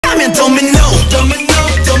하면 domino domino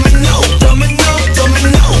domino domino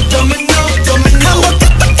domino domino domino 한번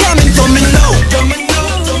깜빡하면 domino domino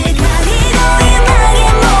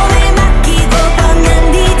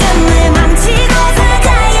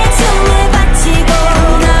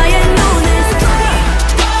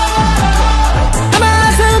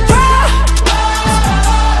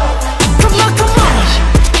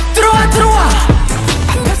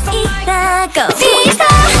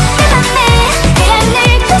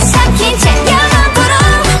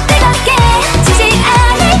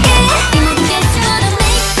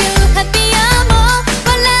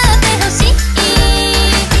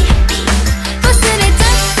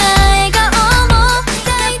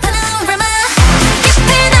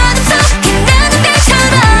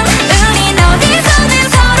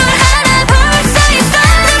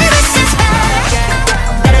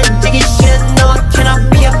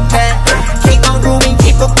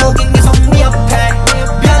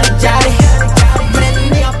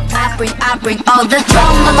Bring all the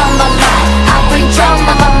drama, mama, I bring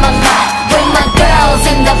drama, mama, bring my girls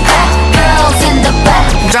in the back, girls in the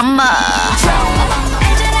back. Drama.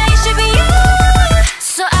 Angela, it should be you.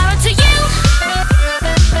 So out to you.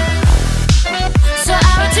 So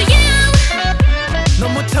out to you.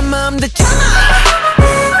 너무 참아, I'm the drama.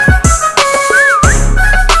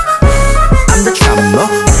 I'm the drama.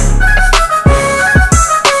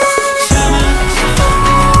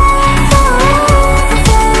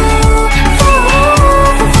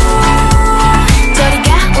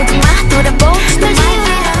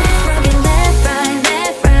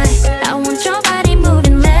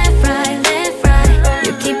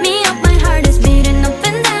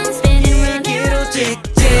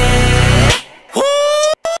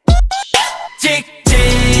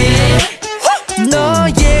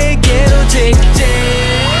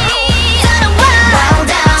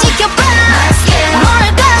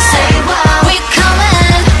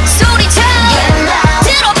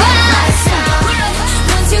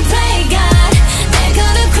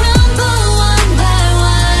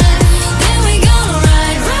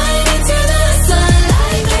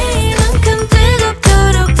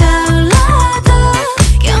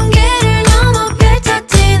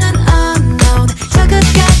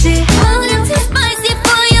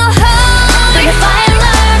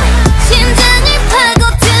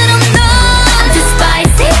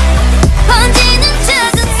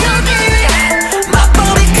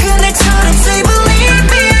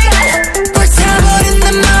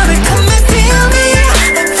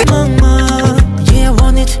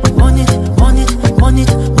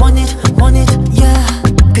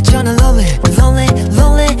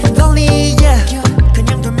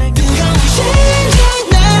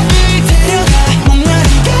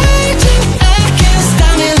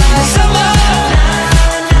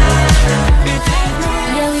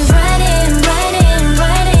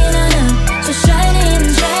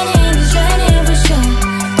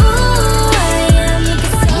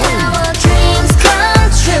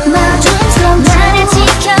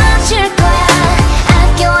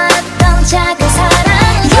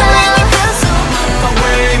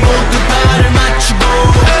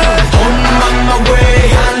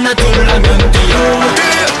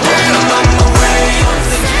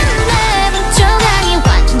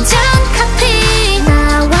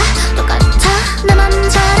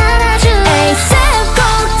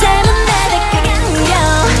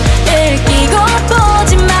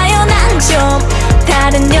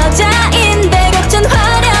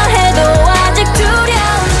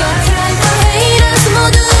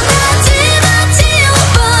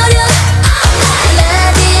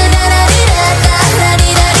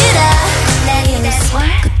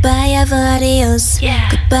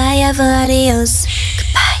 Goodbye, adios.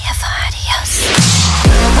 Goodbye, adios.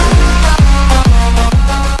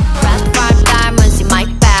 Red 5 diamonds in my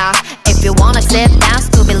bag. If you wanna sit down,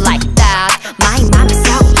 stupid like that. My mom is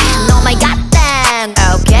so bad. Oh my god, damn.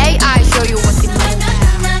 Okay, I'll show you what's in my bag.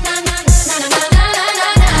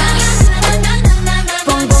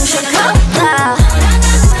 Boom boom shakara.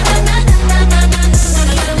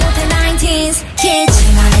 못해 90s kids.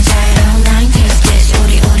 우리만의 자유로운 90s kids.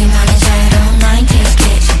 우리만의 자유로운 90s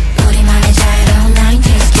kids. 우리만의 자유로운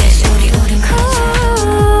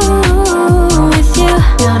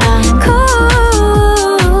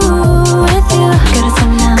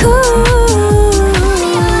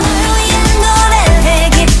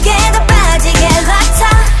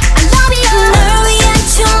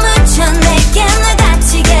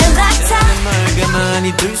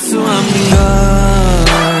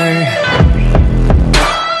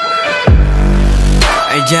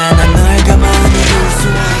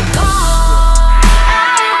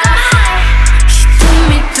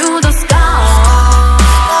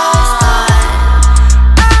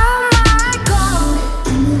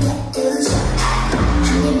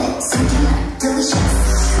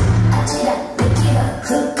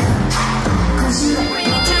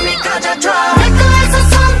drop. 내 거에서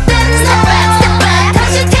손 떼는 step back, step back.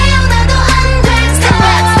 다시 태어나도 안 돼. Step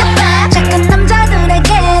back, step back. 착한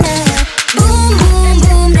남자들에게는 boom boom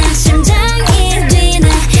boom 내 심장이 뛰네.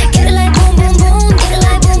 Get it like boom boom boom, get it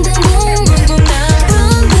like boom boom boom, boom boom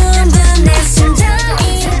boom boom boom 내 심장이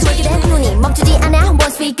뛰네. 눈이 멈추지 않아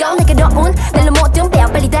once we go. 내게 넣은 날로 모든 뼈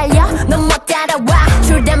빨리 달려. 넌 못 따라와.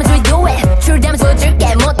 True damage we do it. True damage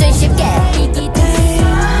보여줄게. 뭐든 쉽게.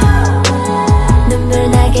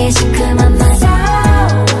 눈물 나게 시큼한 맛.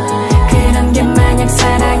 그런 게 만약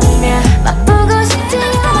사랑이면 맛보고 싶지.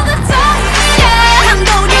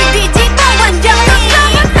 한도를 뒤집어 완전히.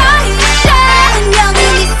 운명은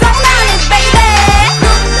있어 나는 baby.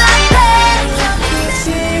 눈앞에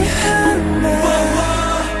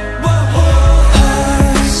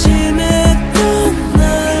심했던 날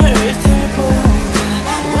들고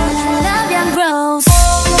Love and rose.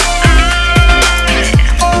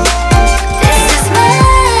 This is my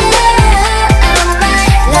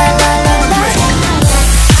la la la la.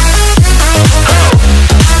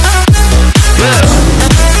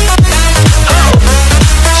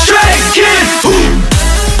 Shake it.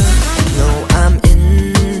 No, I'm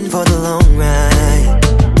in for the long ride.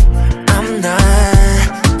 I'm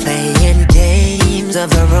not playing games of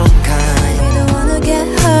the wrong kind. You don't wanna get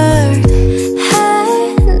hurt.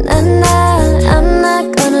 Hey, I'm not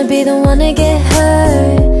gonna be the one to get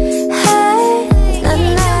hurt. Hey,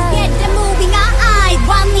 get the moving eye.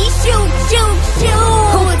 Want me shoot, shoot, shoot.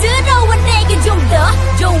 부드러운 내게 좀 더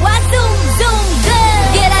좋아. Zoom, zoom, zoom.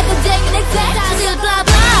 Get out the take it exact. blah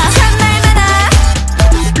blah. 참말 많아.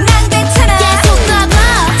 난 괜찮아. 계속 blah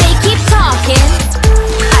blah. They keep talking.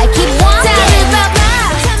 I keep walking. blah blah.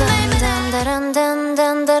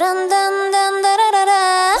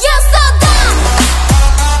 You're so dumb.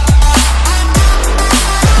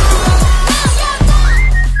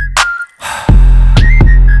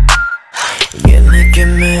 Give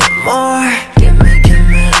me more. Give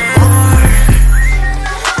me more.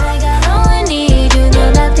 I got all I need, you know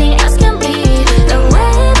nothing else can beat the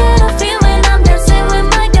way that I feel when I'm dancing with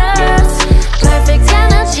my girls. Perfect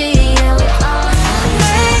energy, and we all 내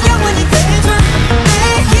영원히 되줘. 내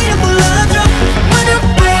이름 불러줘. Wanna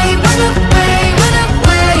play, wanna play, wanna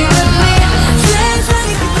play with me. 세상이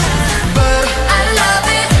but I love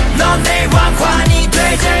it. 넌 내 왕관이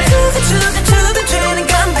되지. 두근두근두근되는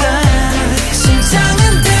감각. 심장은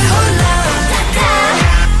대혼란.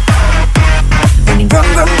 Burning brum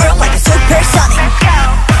brum brum like a supersonic.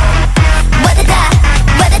 와다다,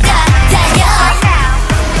 와다다, 달려.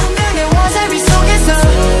 운명의 와사비 속에서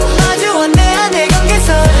마주한 내 안의 경계선.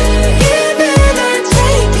 Give it or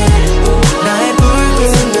take it. 나의 붉은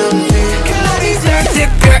눈빛. God is your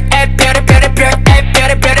thicker.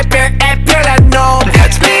 별별의 놈.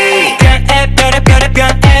 That's me.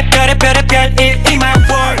 It ain't my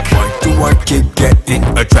work. Why do I keep getting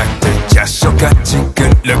attracted? 자석같이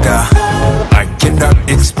끌려가. I cannot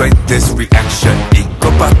explain this reaction.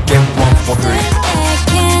 이거밖에 one for three.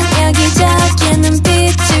 애캔 여기저기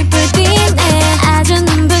눈빛을 뿌리네. 아주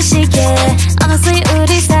눈부시게. Honestly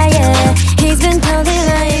우리 사이에 He's been totally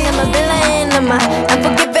lying. I'm a villain. I'm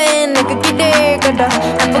unforgiven. 내 끝길을 걸어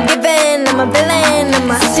Unforgiven. I'm a villain. I'm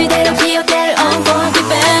수시대로 기억대를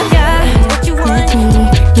unforgiven. Yeah, what you want?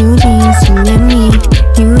 New jeans, you and me.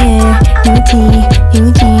 You wear new tee, new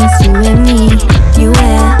jeans, you and me. You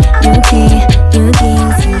wear new tee, new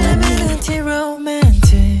jeans, you and me.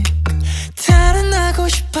 Anti-romantic. 달아나고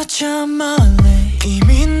싶어 저 멀리.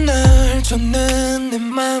 이미 널 줬는 내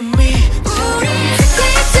맘이.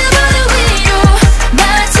 끄트머리 위로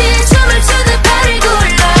마치 춤을 추듯 발을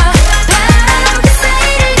굴러 바로 그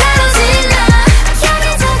사이를 가로질러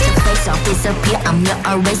현실적인 face off disappear. I'm your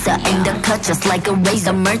eraser. Ain't the cut just like a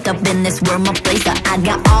razor. Murked up in this world, my blazer. I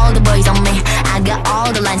got all the boys on me. I got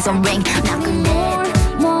all the lines on ring. Now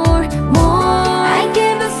more. I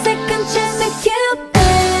give a second chance to Cupid.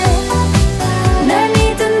 날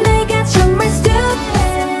믿은 내가 정말 stupid.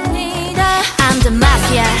 I'm the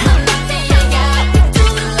mafia.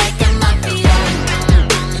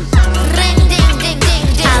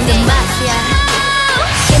 I'm the mafia.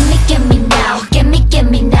 Give me now. Give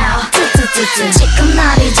me now. 지금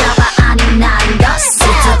나를 잡아 아니 나를 더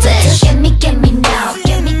Give me now.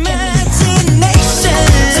 Give me now. Imagination.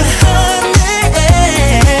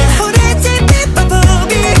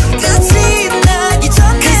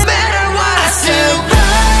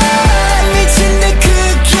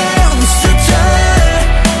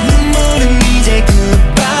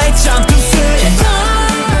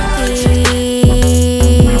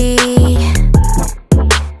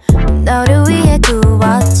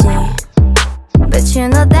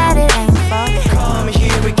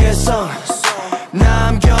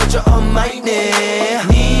 멈춰 on my knee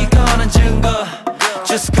네 거란 증거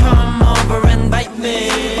Just come over and bite me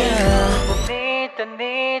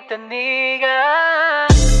네가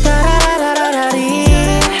따라라라라리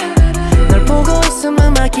널 보고 있으면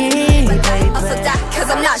음악이 baby Also that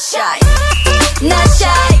cause I'm not shy Not shy,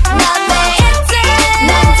 not me 난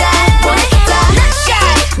다 보냈다 Not shy,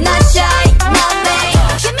 not shy, not me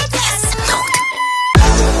Give me that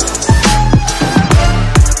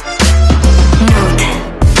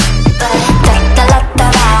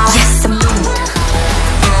Yes, I'm mood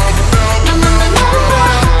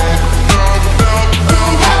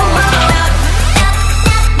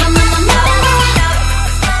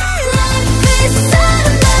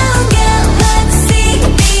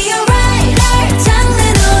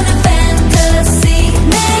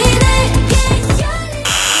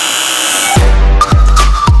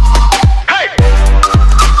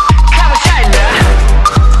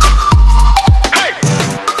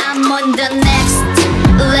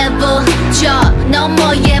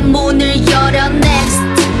너머의 문을 열어 next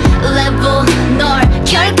level 널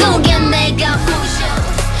결국엔 내가 부셔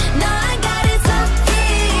No I got it so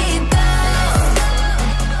deep though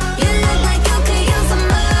You look like you could use some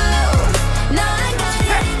more No I got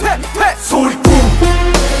it 소리 뿜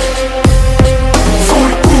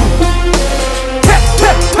소리 뿜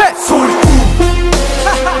탭탭탭 소리 뿜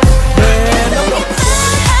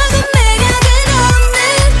하고 매력은 없는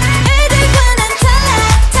애들과 난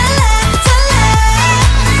달라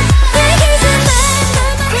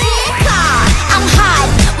I'm hot,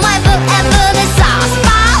 my book and book is all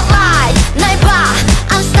spotlight 날 봐,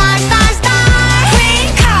 I'm star, star, star Queen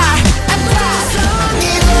card, I'm boss 네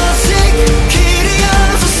movesick 길이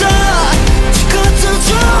없어서 죽어도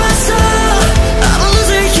좋았어 I'm a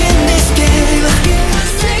loser in this game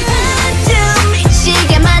좀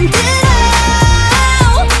미치게 만들어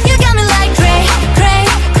You got me like cray, cray,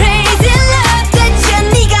 crazy love 대체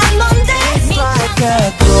네가 뭔데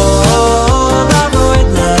하고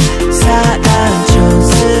있는 사랑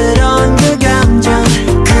촌스러운 그 감정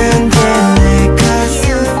근데 내 가슴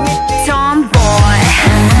Tomboy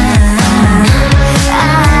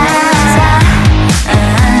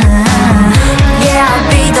Yeah, I'll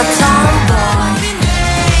be the tomboy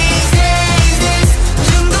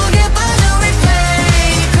중독에 빠져 we play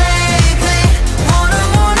play play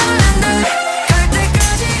wanna 갈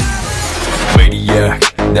때까지 Maniac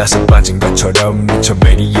나서 빠진 것처럼 미쳐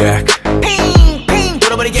Maniac 핑핑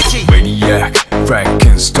돌아버리겠지 Maniac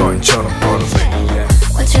Frankenstein처럼 벌어 Maniac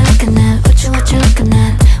What you looking at? What you looking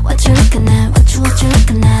at? What you looking at? What you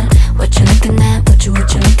looking at? What you looking at? What you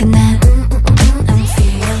looking at? I'm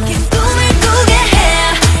feeling 꿈을 꾸게 해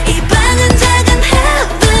이 방은 작은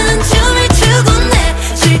heaven 춤을 추고 내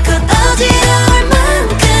실컷 어지러울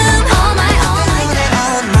만큼 Oh my oh my 내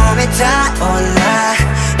온몸에 다 올라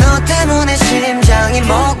너 때문에 심장이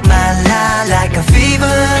목